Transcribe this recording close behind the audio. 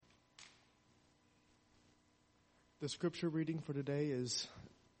The scripture reading for today is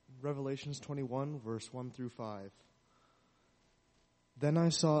Revelations 21, verse 1 through 5. Then I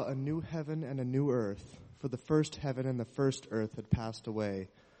saw a new heaven and a new earth, for the first heaven and the first earth had passed away,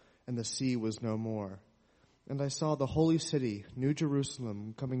 and the sea was no more. And I saw the holy city, New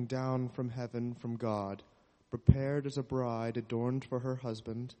Jerusalem, coming down from heaven from God, prepared as a bride adorned for her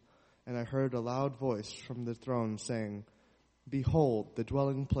husband. And I heard a loud voice from the throne saying, Behold, the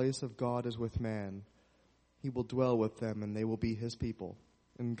dwelling place of God is with man. He will dwell with them, and they will be his people.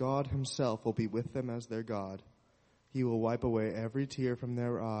 And God himself will be with them as their God. He will wipe away every tear from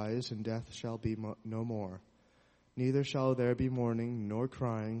their eyes, and death shall be no more. Neither shall there be mourning, nor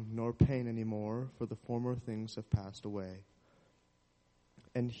crying, nor pain any more, for the former things have passed away.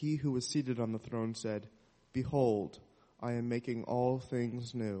 And he who was seated on the throne said, Behold, I am making all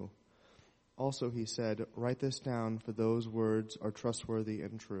things new. Also he said, Write this down, for those words are trustworthy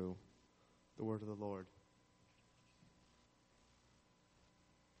and true. The word of the Lord.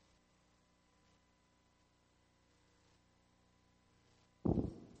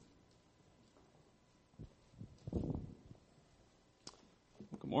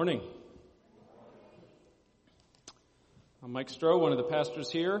 Good morning. I'm Mike Stroh, one of the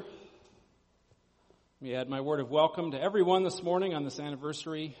pastors here. Let me add my word of welcome to everyone this morning on this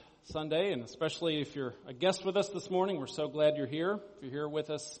anniversary Sunday, and especially if you're a guest with us this morning, we're so glad you're here. If you're here with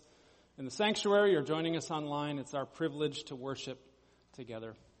us in the sanctuary or joining us online, it's our privilege to worship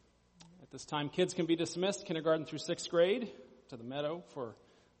together. At this time, kids can be dismissed, kindergarten through 6th grade, to the meadow for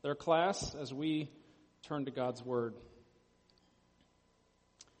their class as we turn to God's Word.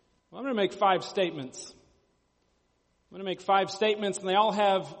 Well, I'm going to make 5 statements. And they all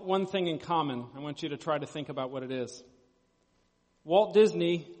have one thing in common. I want you to try to think about what it is. Walt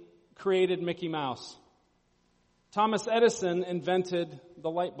Disney created Mickey Mouse. Thomas Edison invented the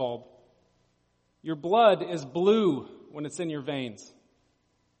light bulb. Your blood is blue when it's in your veins.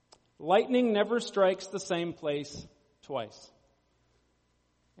 Lightning never strikes the same place twice.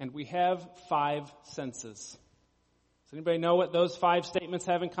 And we have 5 senses. Does anybody know what those 5 statements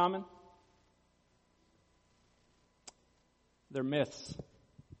have in common? They're myths.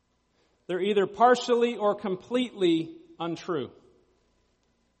 They're either partially or completely untrue.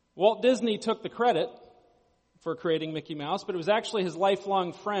 Walt Disney took the credit for creating Mickey Mouse, but it was actually his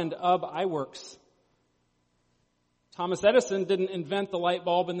lifelong friend, Ub Iwerks. Thomas Edison didn't invent the light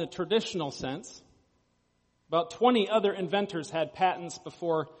bulb in the traditional sense. About 20 other inventors had patents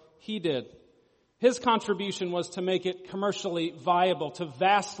before he did. His contribution was to make it commercially viable, to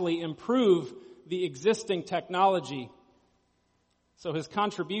vastly improve the existing technology. So his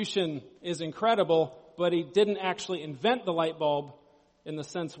contribution is incredible, but he didn't actually invent the light bulb in the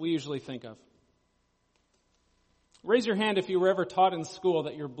sense we usually think of. Raise your hand if you were ever taught in school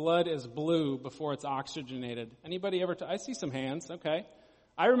that your blood is blue before it's oxygenated. Anybody ever? I see some hands. Okay.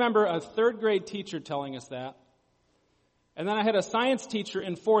 I remember a 3rd grade teacher telling us that. And then I had a science teacher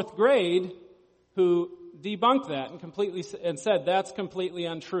in 4th grade who debunked that and said that's completely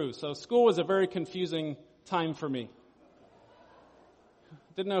untrue. So school was a very confusing time for me.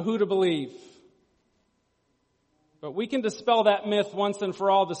 Didn't know who to believe. But we can dispel that myth once and for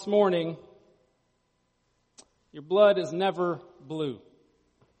all this morning. Your blood is never blue.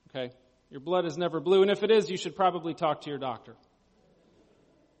 Okay? Your blood is never blue, and if it is, you should probably talk to your doctor.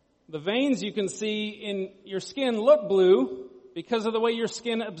 The veins you can see in your skin look blue because of the way your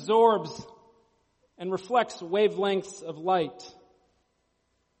skin absorbs and reflects wavelengths of light.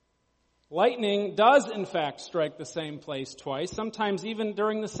 Lightning does, in fact, strike the same place twice, sometimes even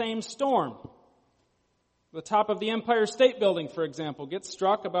during the same storm. The top of the Empire State Building, for example, gets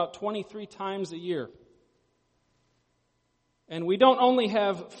struck about 23 times a year. And we don't only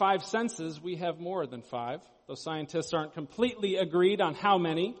have 5 senses, we have more than 5. Though scientists aren't completely agreed on how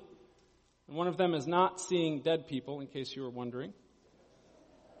many. And one of them is not seeing dead people, in case you were wondering.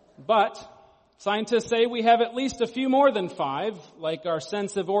 But scientists say we have at least a few more than 5, like our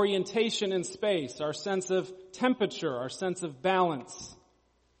sense of orientation in space, our sense of temperature, our sense of balance.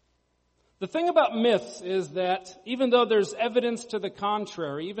 The thing about myths is that even though there's evidence to the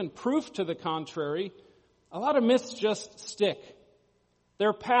contrary, even proof to the contrary, a lot of myths just stick.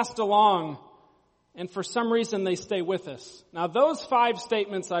 They're passed along, and for some reason they stay with us. Now those 5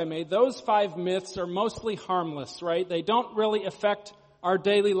 statements I made, those 5 myths are mostly harmless, right? They don't really affect our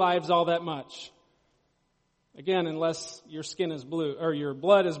daily lives all that much. Again, unless your skin is blue, or your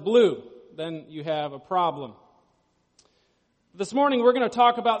blood is blue, then you have a problem. This morning we're going to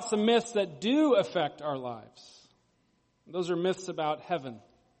talk about some myths that do affect our lives. Those are myths about heaven.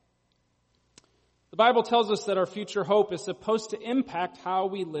 The Bible tells us that our future hope is supposed to impact how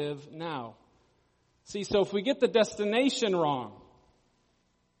we live now. See, so if we get the destination wrong,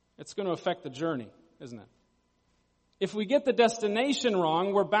 it's going to affect the journey, isn't it? If we get the destination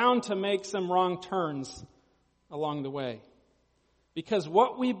wrong, we're bound to make some wrong turns along the way. Because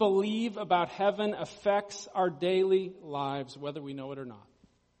what we believe about heaven affects our daily lives, whether we know it or not.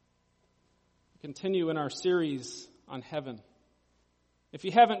 We continue in our series on heaven. If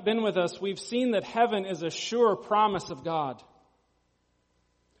you haven't been with us, we've seen that heaven is a sure promise of God.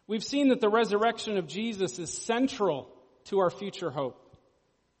 We've seen that the resurrection of Jesus is central to our future hope.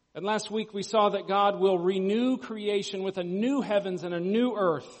 And last week we saw that God will renew creation with a new heavens and a new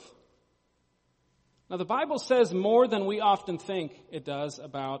earth. Now the Bible says more than we often think it does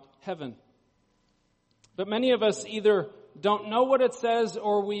about heaven. But many of us either don't know what it says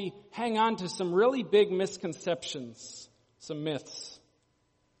or we hang on to some really big misconceptions, some myths.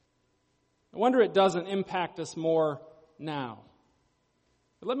 I wonder it doesn't impact us more now.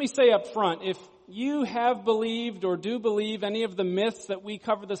 But let me say up front, if you have believed or do believe any of the myths that we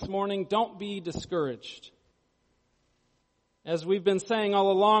cover this morning, don't be discouraged. As we've been saying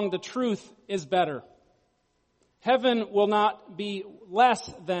all along, the truth is better. Heaven will not be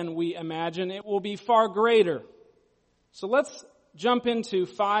less than we imagine. It will be far greater. So let's jump into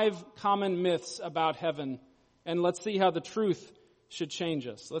 5 common myths about heaven, and let's see how the truth should change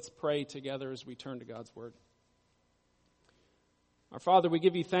us. Let's pray together as we turn to God's Word. Our Father, we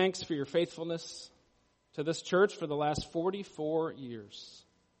give you thanks for your faithfulness to this church for the last 44 years.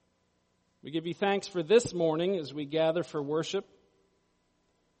 We give you thanks for this morning as we gather for worship.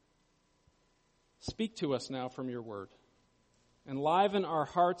 Speak to us now from your word. Enliven our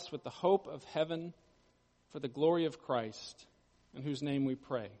hearts with the hope of heaven for the glory of Christ, in whose name we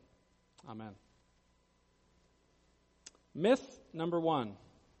pray. Amen. Myth number 1.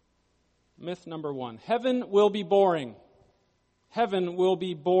 Myth number 1. Heaven will be boring. Heaven will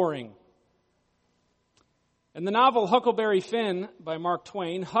be boring. In the novel Huckleberry Finn by Mark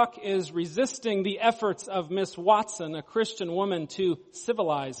Twain, Huck is resisting the efforts of Miss Watson, a Christian woman, to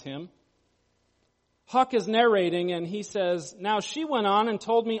civilize him. Huck is narrating and he says, "Now she went on and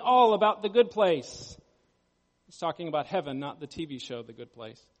told me all about the good place." He's talking about heaven, not the TV show, The Good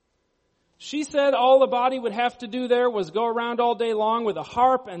Place. "She said all the body would have to do there was go around all day long with a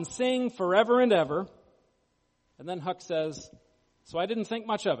harp and sing forever and ever." And then Huck says, "So I didn't think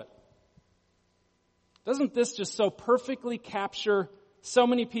much of it." Doesn't this just so perfectly capture so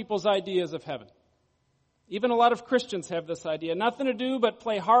many people's ideas of heaven? Even a lot of Christians have this idea. Nothing to do but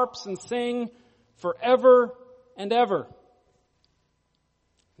play harps and sing forever and ever.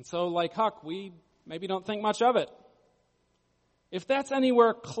 And so, like Huck, we maybe don't think much of it. If that's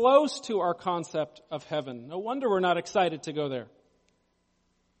anywhere close to our concept of heaven, no wonder we're not excited to go there.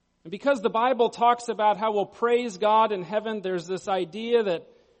 And because the Bible talks about how we'll praise God in heaven, there's this idea that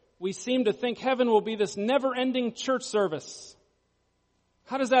we seem to think heaven will be this never-ending church service.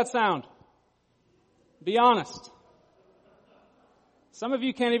 How does that sound? Be honest. Some of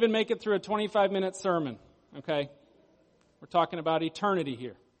you can't even make it through a 25-minute sermon, okay? We're talking about eternity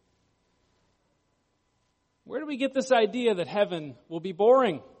here. Where do we get this idea that heaven will be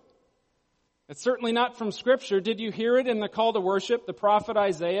boring? It's certainly not from Scripture. Did you hear it in the call to worship? The prophet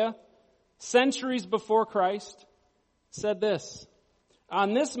Isaiah, centuries before Christ, said this,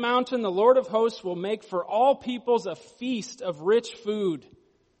 "On this mountain the Lord of hosts will make for all peoples a feast of rich food,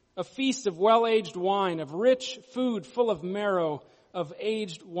 a feast of well-aged wine, of rich food full of marrow, of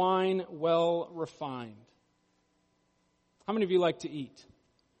aged wine well refined." How many of you like to eat?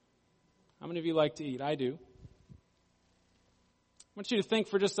 How many of you like to eat? I do. I want you to think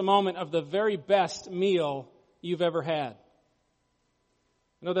for just a moment of the very best meal you've ever had.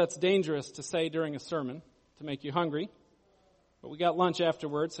 I know that's dangerous to say during a sermon to make you hungry, but we got lunch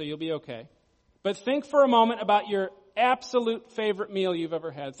afterwards, so you'll be okay. But think for a moment about your absolute favorite meal you've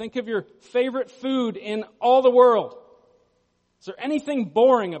ever had. Think of your favorite food in all the world. Is there anything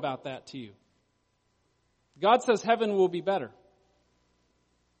boring about that to you? God says heaven will be better.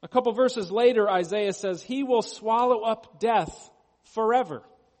 A couple verses later, Isaiah says, "He will swallow up death forever.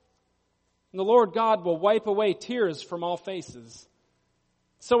 And the Lord God will wipe away tears from all faces."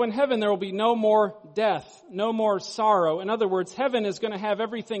 So in heaven there will be no more death, no more sorrow. In other words, heaven is going to have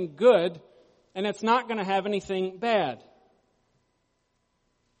everything good, and it's not going to have anything bad.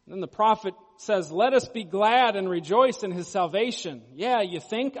 And then the prophet says, "Let us be glad and rejoice in his salvation." Yeah, you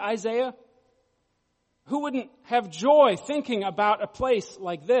think, Isaiah? Who wouldn't have joy thinking about a place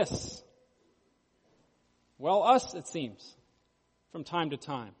like this? Well, us, it seems, from time to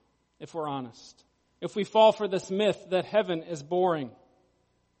time, if we're honest. If we fall for this myth that heaven is boring.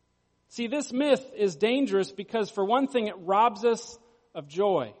 See, this myth is dangerous because, for one thing, it robs us of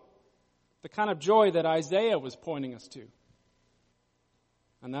joy. The kind of joy that Isaiah was pointing us to.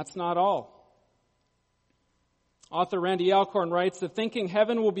 And that's not all. Author Randy Alcorn writes that thinking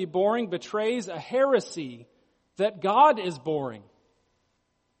heaven will be boring betrays a heresy that God is boring.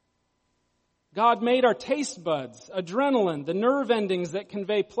 God made our taste buds, adrenaline, the nerve endings that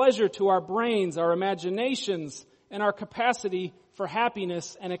convey pleasure to our brains, our imaginations, and our capacity for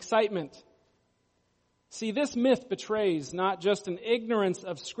happiness and excitement. See, this myth betrays not just an ignorance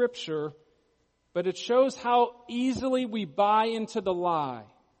of Scripture, but it shows how easily we buy into the lie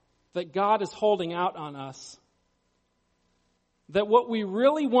that God is holding out on us. That what we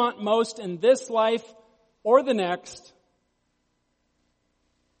really want most in this life or the next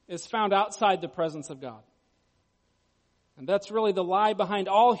is found outside the presence of God. And that's really the lie behind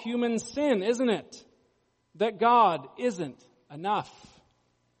all human sin, isn't it? That God isn't enough.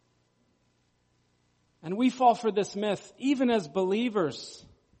 And we fall for this myth, even as believers.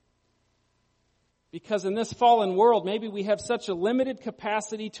 Because in this fallen world, maybe we have such a limited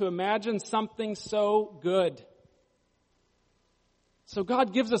capacity to imagine something so good. So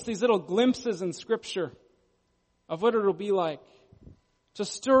God gives us these little glimpses in Scripture of what it'll be like to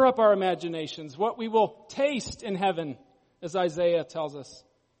stir up our imaginations, what we will taste in heaven, as Isaiah tells us,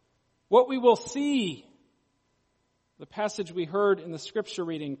 what we will see. The passage we heard in the Scripture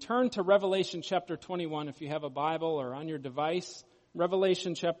reading. Turn to Revelation chapter 21 if you have a Bible or on your device.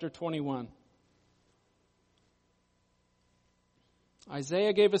 Revelation chapter 21.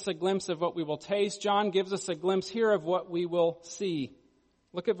 Isaiah gave us a glimpse of what we will taste. John gives us a glimpse here of what we will see.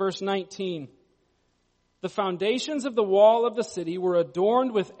 Look at verse 19. The foundations of the wall of the city were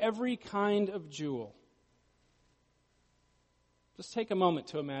adorned with every kind of jewel. Just take a moment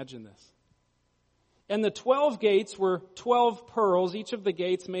to imagine this. And the 12 gates were 12 pearls, each of the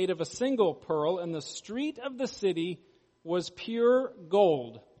gates made of a single pearl, and the street of the city was pure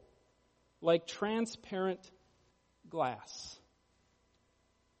gold, like transparent glass.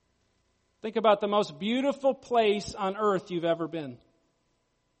 Think about the most beautiful place on earth you've ever been.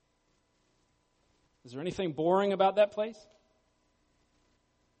 Is there anything boring about that place?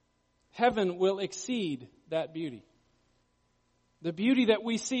 Heaven will exceed that beauty. The beauty that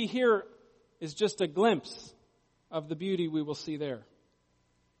we see here is just a glimpse of the beauty we will see there.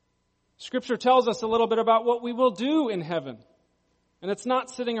 Scripture tells us a little bit about what we will do in heaven. And it's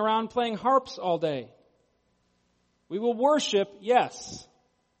not sitting around playing harps all day. We will worship, yes.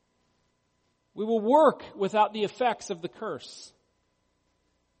 We will work without the effects of the curse.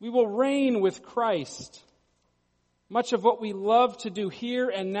 We will reign with Christ. Much of what we love to do here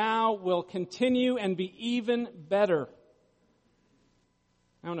and now will continue and be even better.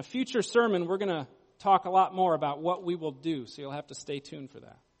 Now, in a future sermon, we're going to talk a lot more about what we will do, so you'll have to stay tuned for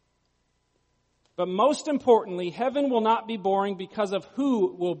that. But most importantly, heaven will not be boring because of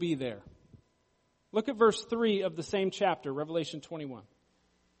who will be there. Look at verse 3 of the same chapter, Revelation 21.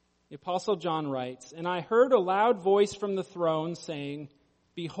 The Apostle John writes, "And I heard a loud voice from the throne saying,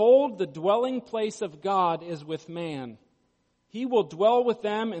 'Behold, the dwelling place of God is with man. He will dwell with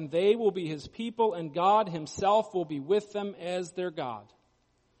them, and they will be his people, and God himself will be with them as their God.'"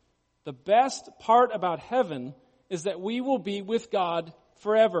 The best part about heaven is that we will be with God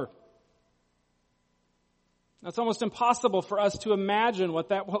forever. Now, it's almost impossible for us to imagine what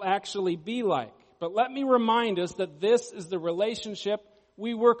that will actually be like. But let me remind us that this is the relationship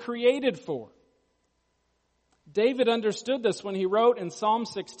we were created for. David understood this when he wrote in Psalm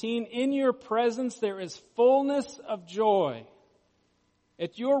 16, "In your presence there is fullness of joy.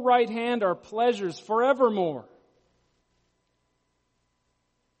 At your right hand are pleasures forevermore."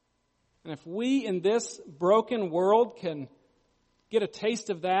 And if we in this broken world can get a taste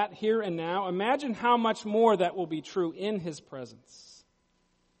of that here and now, imagine how much more that will be true in his presence.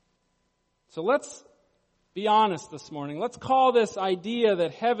 So let's be honest this morning. Let's call this idea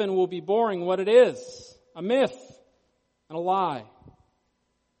that heaven will be boring what it is: a myth and a lie.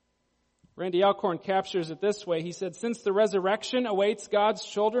 Randy Alcorn captures it this way. He said, "Since the resurrection awaits God's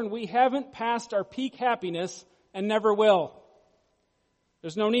children, we haven't passed our peak happiness and never will.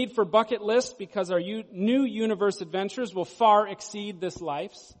 There's no need for bucket lists because our new universe adventures will far exceed this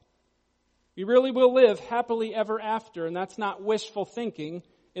life's. We really will live happily ever after, and that's not wishful thinking.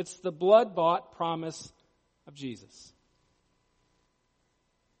 It's the blood-bought promise of Jesus."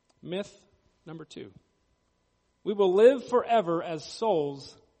 Myth number 2. We will live forever as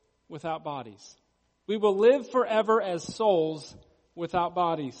souls without bodies. We will live forever as souls without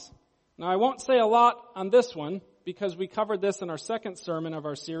bodies. Now, I won't say a lot on this one because we covered this in our second sermon of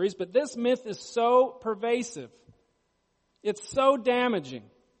our series, but this myth is so pervasive. It's so damaging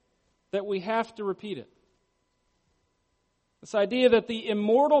that we have to repeat it. This idea that the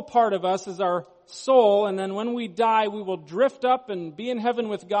immortal part of us is our soul, and then when we die, we will drift up and be in heaven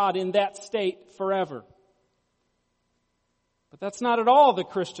with God in that state forever. But that's not at all the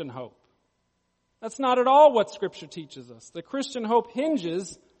Christian hope. That's not at all what Scripture teaches us. The Christian hope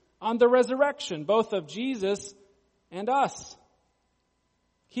hinges on the resurrection, both of Jesus and us.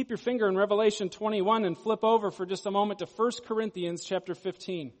 Keep your finger in Revelation 21 and flip over for just a moment to 1 Corinthians chapter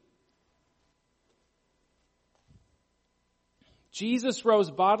 15. Jesus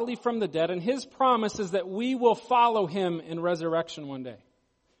rose bodily from the dead, and his promise is that we will follow him in resurrection one day.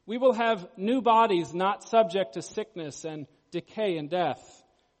 We will have new bodies not subject to sickness and decay and death.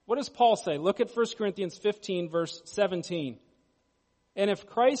 What does Paul say? Look at 1 Corinthians 15, verse 17. And if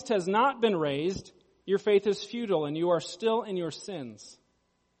Christ has not been raised, your faith is futile, and you are still in your sins.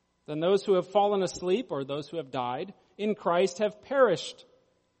 Then those who have fallen asleep, or those who have died, in Christ have perished.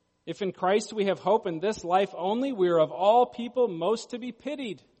 If in Christ we have hope in this life only, we are of all people most to be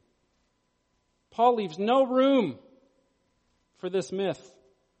pitied. Paul leaves no room for this myth.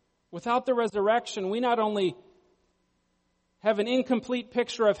 Without the resurrection, we not only have an incomplete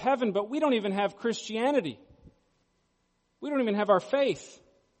picture of heaven, but we don't even have Christianity. We don't even have our faith.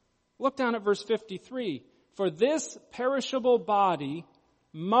 Look down at verse 53. For this perishable body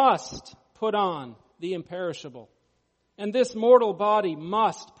must put on the imperishable, and this mortal body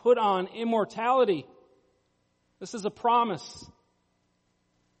must put on immortality. This is a promise.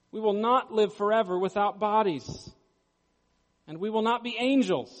 We will not live forever without bodies, and we will not be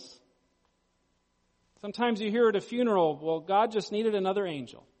angels. Sometimes you hear at a funeral, well, God just needed another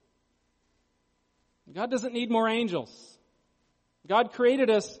angel. God doesn't need more angels. God created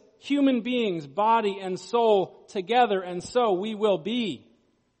us human beings, body and soul together, and so we will be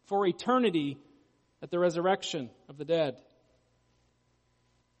for eternity at the resurrection of the dead.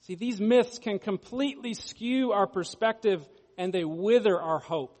 See, these myths can completely skew our perspective, and they wither our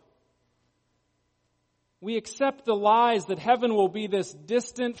hope. We accept the lies that heaven will be this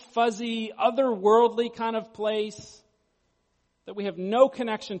distant, fuzzy, otherworldly kind of place that we have no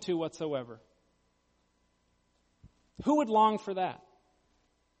connection to whatsoever. Who would long for that?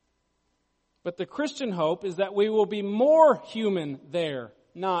 But the Christian hope is that we will be more human there,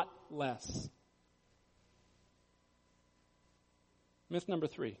 not less. Myth number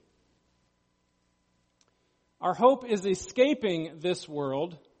 3. Our hope is escaping this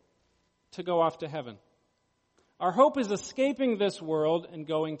world to go off to heaven. Our hope is escaping this world and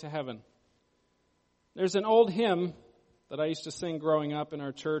going to heaven. There's an old hymn that I used to sing growing up in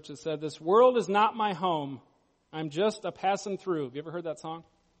our church that said, "This world is not my home. I'm just a passing through." Have you ever heard that song?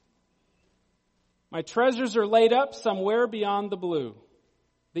 "My treasures are laid up somewhere beyond the blue.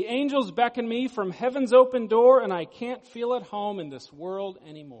 The angels beckon me from heaven's open door, and I can't feel at home in this world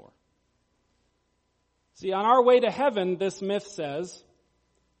anymore." See, on our way to heaven, this myth says,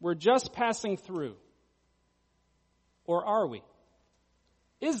 we're just passing through. Or are we?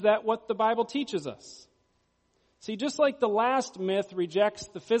 Is that what the Bible teaches us? See, just like the last myth rejects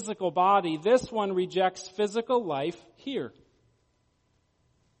the physical body, this one rejects physical life here.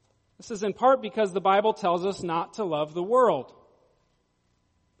 This is in part because the Bible tells us not to love the world.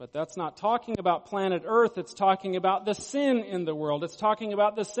 But that's not talking about planet Earth. It's talking about the sin in the world. It's talking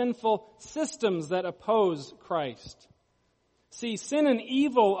about the sinful systems that oppose Christ. See, sin and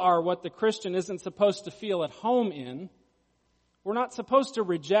evil are what the Christian isn't supposed to feel at home in. We're not supposed to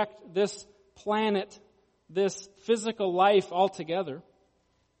reject this planet, this physical life altogether.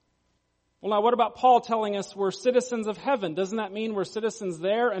 Well, now what about Paul telling us we're citizens of heaven? Doesn't that mean we're citizens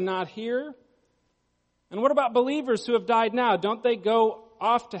there and not here? And what about believers who have died now? Don't they go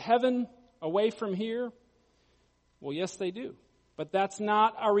off to heaven away from here? Well, yes, they do. But that's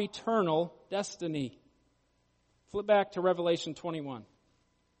not our eternal destiny. Flip back to Revelation 21.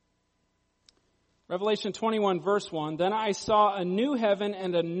 Revelation 21, verse 1, "Then I saw a new heaven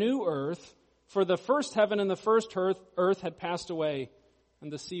and a new earth, for the first heaven and the first earth had passed away,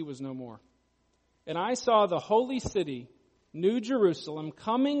 and the sea was no more. And I saw the holy city, New Jerusalem,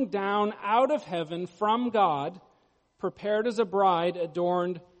 coming down out of heaven from God, prepared as a bride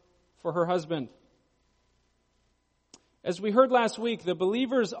adorned for her husband." As we heard last week, the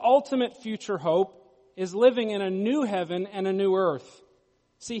believer's ultimate future hope is living in a new heaven and a new earth.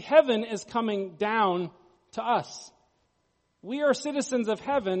 See, heaven is coming down to us. We are citizens of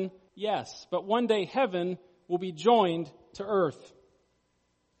heaven, yes, but one day heaven will be joined to earth.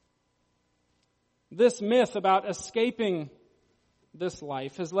 This myth about escaping this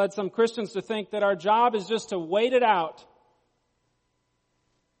life has led some Christians to think that our job is just to wait it out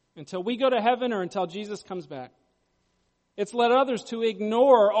until we go to heaven or until Jesus comes back. It's led others to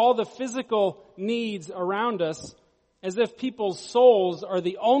ignore all the physical needs around us as if people's souls are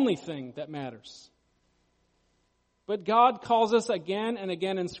the only thing that matters. But God calls us again and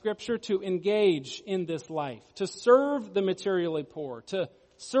again in Scripture to engage in this life, to serve the materially poor, to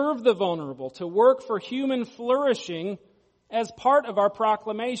serve the vulnerable, to work for human flourishing as part of our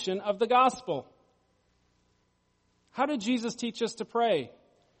proclamation of the gospel. How did Jesus teach us to pray?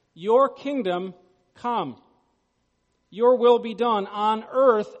 Your kingdom come. Your will be done on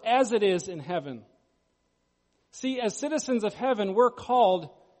earth as it is in heaven. See, as citizens of heaven, we're called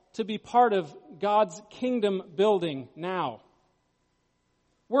to be part of God's kingdom building now.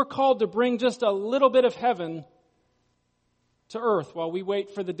 We're called to bring just a little bit of heaven to earth while we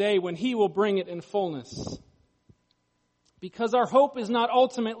wait for the day when He will bring it in fullness. Because our hope is not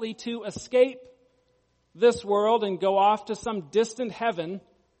ultimately to escape this world and go off to some distant heaven.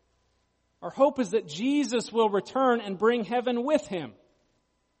 Our hope is that Jesus will return and bring heaven with Him.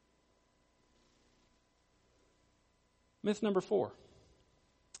 Myth number 4.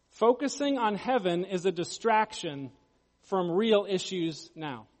 Focusing on heaven is a distraction from real issues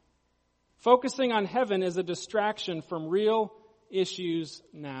now. Focusing on heaven is a distraction from real issues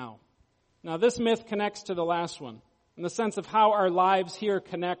now. Now, this myth connects to the last one in the sense of how our lives here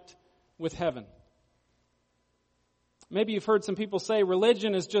connect with heaven. Maybe you've heard some people say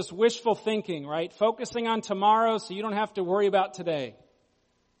religion is just wishful thinking, right? Focusing on tomorrow so you don't have to worry about today.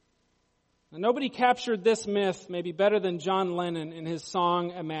 Now, nobody captured this myth maybe better than John Lennon in his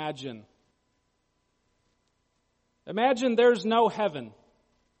song Imagine. Imagine there's no heaven.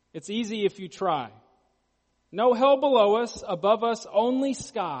 It's easy if you try. No hell below us, above us only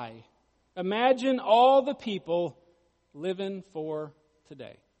sky. Imagine all the people living for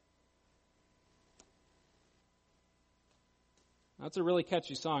today. That's a really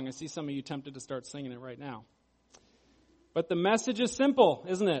catchy song. I see some of you tempted to start singing it right now. But the message is simple,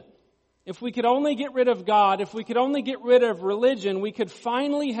 isn't it? If we could only get rid of God, if we could only get rid of religion, we could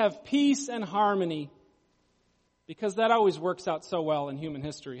finally have peace and harmony. Because that always works out so well in human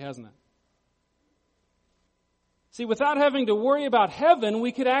history, hasn't it? See, without having to worry about heaven,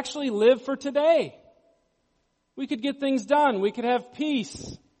 we could actually live for today. We could get things done. We could have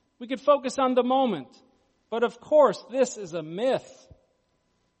peace. We could focus on the moment. But of course, this is a myth.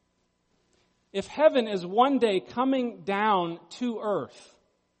 If heaven is one day coming down to earth,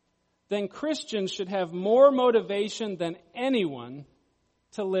 then Christians should have more motivation than anyone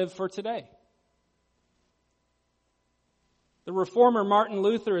to live for today. The reformer Martin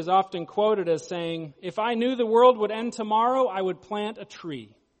Luther is often quoted as saying, "If I knew the world would end tomorrow, I would plant a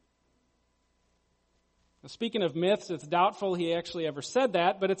tree." Now, speaking of myths, it's doubtful he actually ever said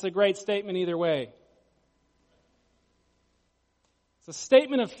that, but it's a great statement either way. It's a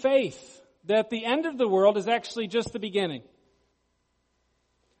statement of faith that the end of the world is actually just the beginning.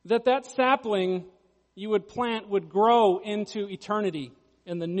 That sapling you would plant would grow into eternity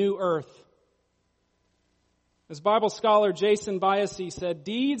in the new earth. As Bible scholar Jason Biasi said,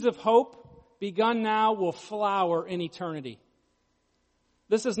 deeds of hope begun now will flower in eternity.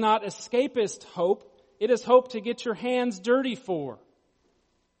 This is not escapist hope. It is hope to get your hands dirty for.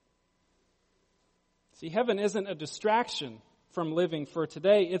 See, heaven isn't a distraction from living for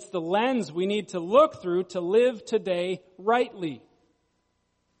today. It's the lens we need to look through to live today rightly.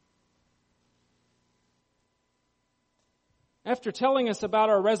 After telling us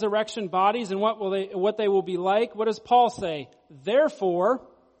about our resurrection bodies and what they will be like, what does Paul say? Therefore,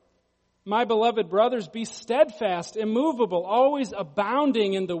 my beloved brothers, be steadfast, immovable, always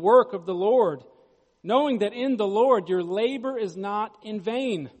abounding in the work of the Lord, knowing that in the Lord your labor is not in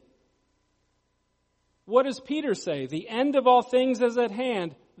vain. What does Peter say? The end of all things is at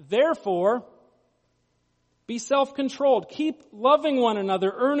hand. Therefore, be self-controlled. Keep loving one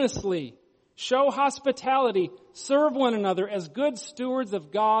another earnestly. Show hospitality. Serve one another as good stewards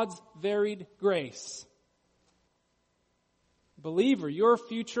of God's varied grace. Believer, your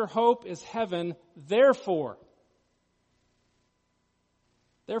future hope is heaven. Therefore,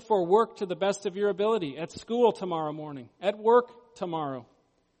 work to the best of your ability at school tomorrow morning, at work tomorrow,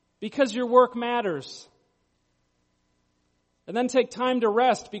 because your work matters. And then take time to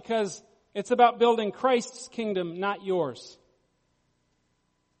rest because it's about building Christ's kingdom, not yours.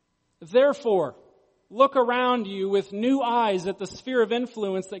 Therefore, look around you with new eyes at the sphere of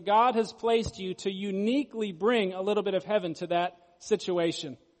influence that God has placed you to uniquely bring a little bit of heaven to that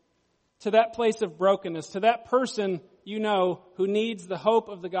situation, to that place of brokenness, to that person you know who needs the hope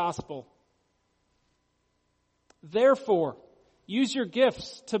of the gospel. Therefore, use your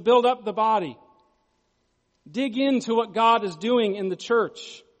gifts to build up the body. Dig into what God is doing in the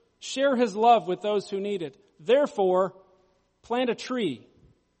church. Share His love with those who need it. Therefore, plant a tree.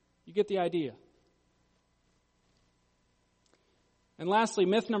 You get the idea. And lastly,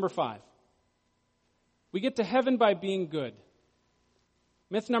 myth number 5. We get to heaven by being good.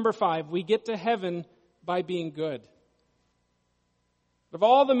 Myth number 5, we get to heaven by being good. Of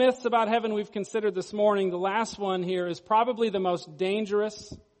all the myths about heaven we've considered this morning, the last one here is probably the most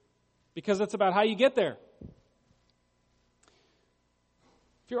dangerous because it's about how you get there.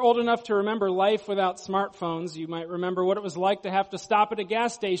 If you're old enough to remember life without smartphones, you might remember what it was like to have to stop at a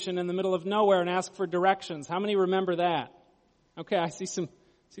gas station in the middle of nowhere and ask for directions. How many remember that? Okay, I see some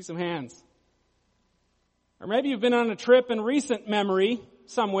hands. Or maybe you've been on a trip in recent memory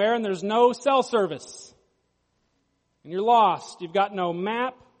somewhere and there's no cell service. And you're lost. You've got no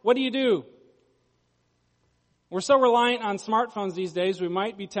map. What do? We're so reliant on smartphones these days, we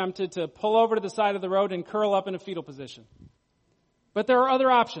might be tempted to pull over to the side of the road and curl up in a fetal position. But there are other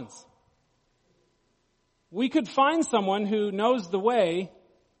options. We could find someone who knows the way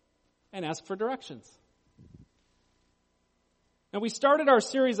and ask for directions. Now, we started our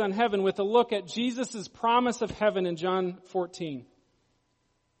series on heaven with a look at Jesus' promise of heaven in John 14.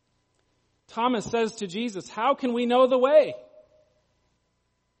 Thomas says to Jesus, "How can we know the way?"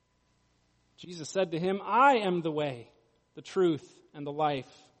 Jesus said to him, "I am the way, the truth, and the life.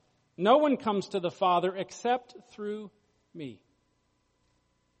 No one comes to the Father except through me."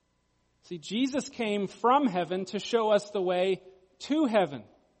 See, Jesus came from heaven to show us the way to heaven.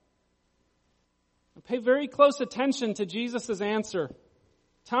 Now, pay very close attention to Jesus' answer.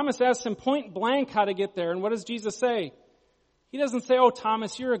 Thomas asks him point blank how to get there, and what does Jesus say? He doesn't say, "Oh,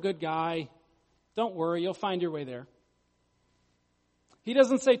 Thomas, you're a good guy. Don't worry, you'll find your way there." He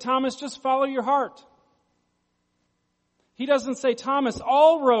doesn't say, "Thomas, just follow your heart." He doesn't say, "Thomas,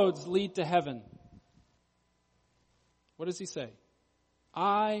 all roads lead to heaven." What does he say?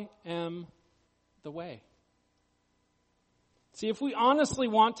 "I am the way." See, if we honestly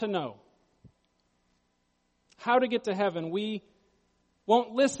want to know how to get to heaven, we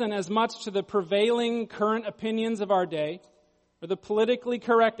won't listen as much to the prevailing current opinions of our day or the politically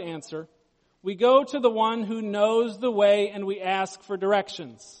correct answer. We go to the one who knows the way and we ask for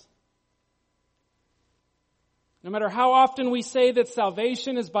directions. No matter how often we say that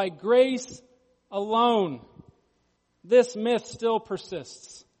salvation is by grace alone, this myth still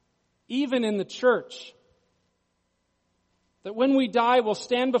persists, even in the church. That when we die, we'll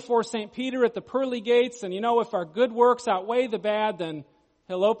stand before St. Peter at the pearly gates, and if our good works outweigh the bad, then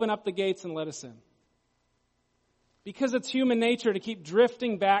he'll open up the gates and let us in. Because it's human nature to keep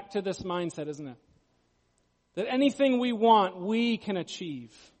drifting back to this mindset, isn't it? That anything we want, we can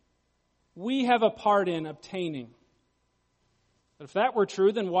achieve. We have a part in obtaining. But if that were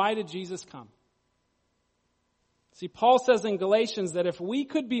true, then why did Jesus come? See, Paul says in Galatians that if we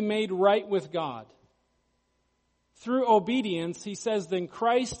could be made right with God through obedience, he says, then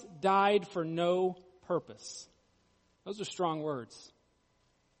Christ died for no purpose. Those are strong words.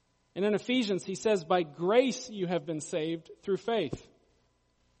 And in Ephesians, he says, by grace you have been saved through faith.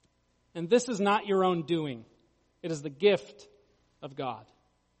 And this is not your own doing. It is the gift of God.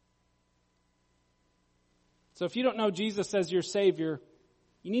 So if you don't know Jesus as your Savior,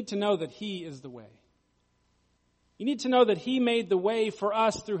 you need to know that He is the way. You need to know that He made the way for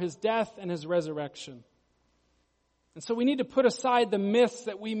us through His death and His resurrection. And so we need to put aside the myths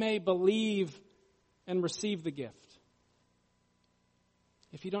that we may believe and receive the gift.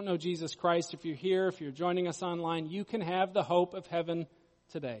 If you don't know Jesus Christ, if you're here, if you're joining us online, you can have the hope of heaven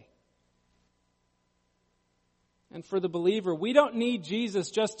today. And for the believer, we don't need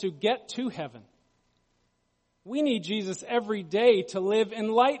Jesus just to get to heaven. We need Jesus every day to live in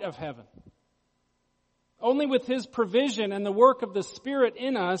light of heaven. Only with His provision and the work of the Spirit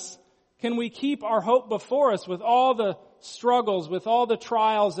in us can we keep our hope before us with all the struggles, with all the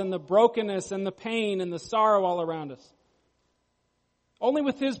trials and the brokenness and the pain and the sorrow all around us. Only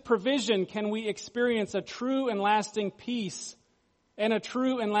with His provision can we experience a true and lasting peace and a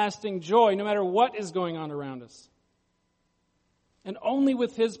true and lasting joy, no matter what is going on around us. And only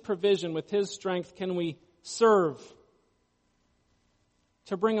with His provision, with His strength, can we serve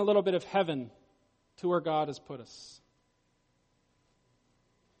to bring a little bit of heaven to where God has put us.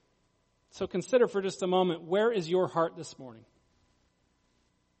 So consider for just a moment, where is your heart this morning?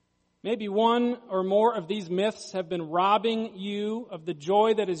 Maybe one or more of these myths have been robbing you of the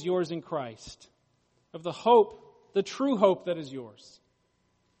joy that is yours in Christ, of the hope, the true hope that is yours.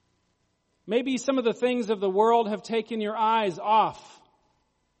 Maybe some of the things of the world have taken your eyes off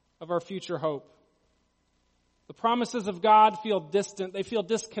of our future hope. The promises of God feel distant. They feel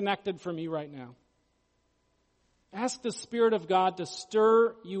disconnected from you right now. Ask the Spirit of God to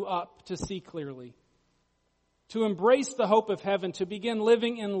stir you up to see clearly, to embrace the hope of heaven, to begin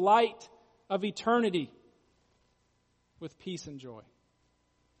living in light of eternity. with peace and joy.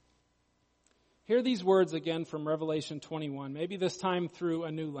 Hear these words again from Revelation 21, maybe this time through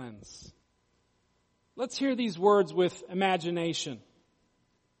a new lens. Let's hear these words with imagination.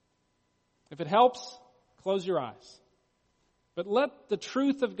 If it helps, close your eyes. But let the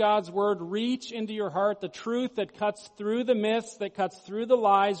truth of God's word reach into your heart, the truth that cuts through the myths, that cuts through the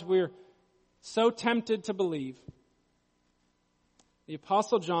lies we're so tempted to believe. The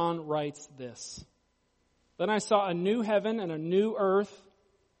Apostle John writes this: Then I saw a new heaven and a new earth,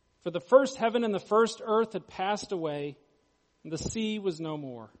 for the first heaven and the first earth had passed away, and the sea was no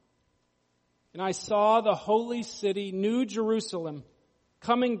more. And I saw the holy city, New Jerusalem,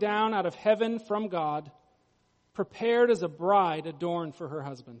 coming down out of heaven from God, prepared as a bride adorned for her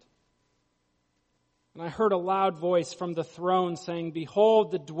husband. And I heard a loud voice from the throne saying,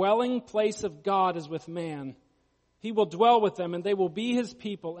 Behold, the dwelling place of God is with man. He will dwell with them, and they will be his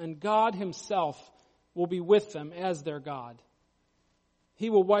people, and God himself will be with them as their God. He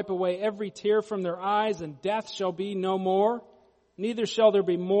will wipe away every tear from their eyes, and death shall be no more. Neither shall there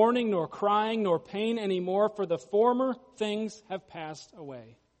be mourning, nor crying, nor pain any more, for the former things have passed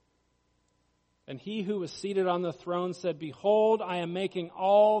away. And he who was seated on the throne said, Behold, I am making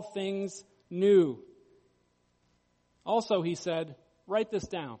all things new. Also, he said, Write this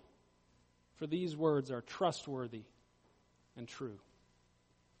down, for these words are trustworthy and true.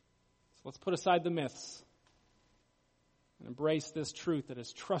 So let's put aside the myths and embrace this truth that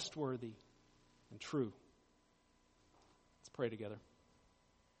is trustworthy and true. Let's pray together.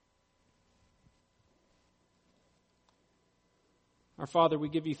 Our Father, we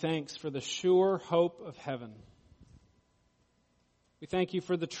give you thanks for the sure hope of heaven. We thank you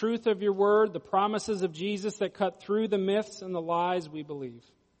for the truth of your word, the promises of Jesus that cut through the myths and the lies we believe.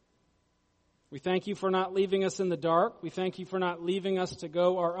 We thank you for not leaving us in the dark. We thank you for not leaving us to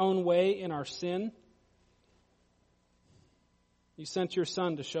go our own way in our sin. You sent your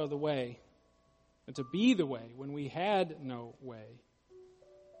Son to show the way and to be the way when we had no way.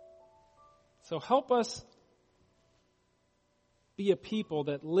 So help us be a people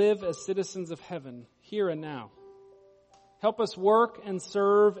that live as citizens of heaven here and now. Help us work and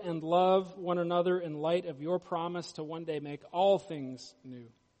serve and love one another in light of your promise to one day make all things new.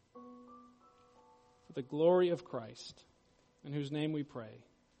 For the glory of Christ, in whose name we pray.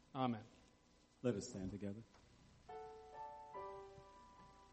 Amen. Let us stand together.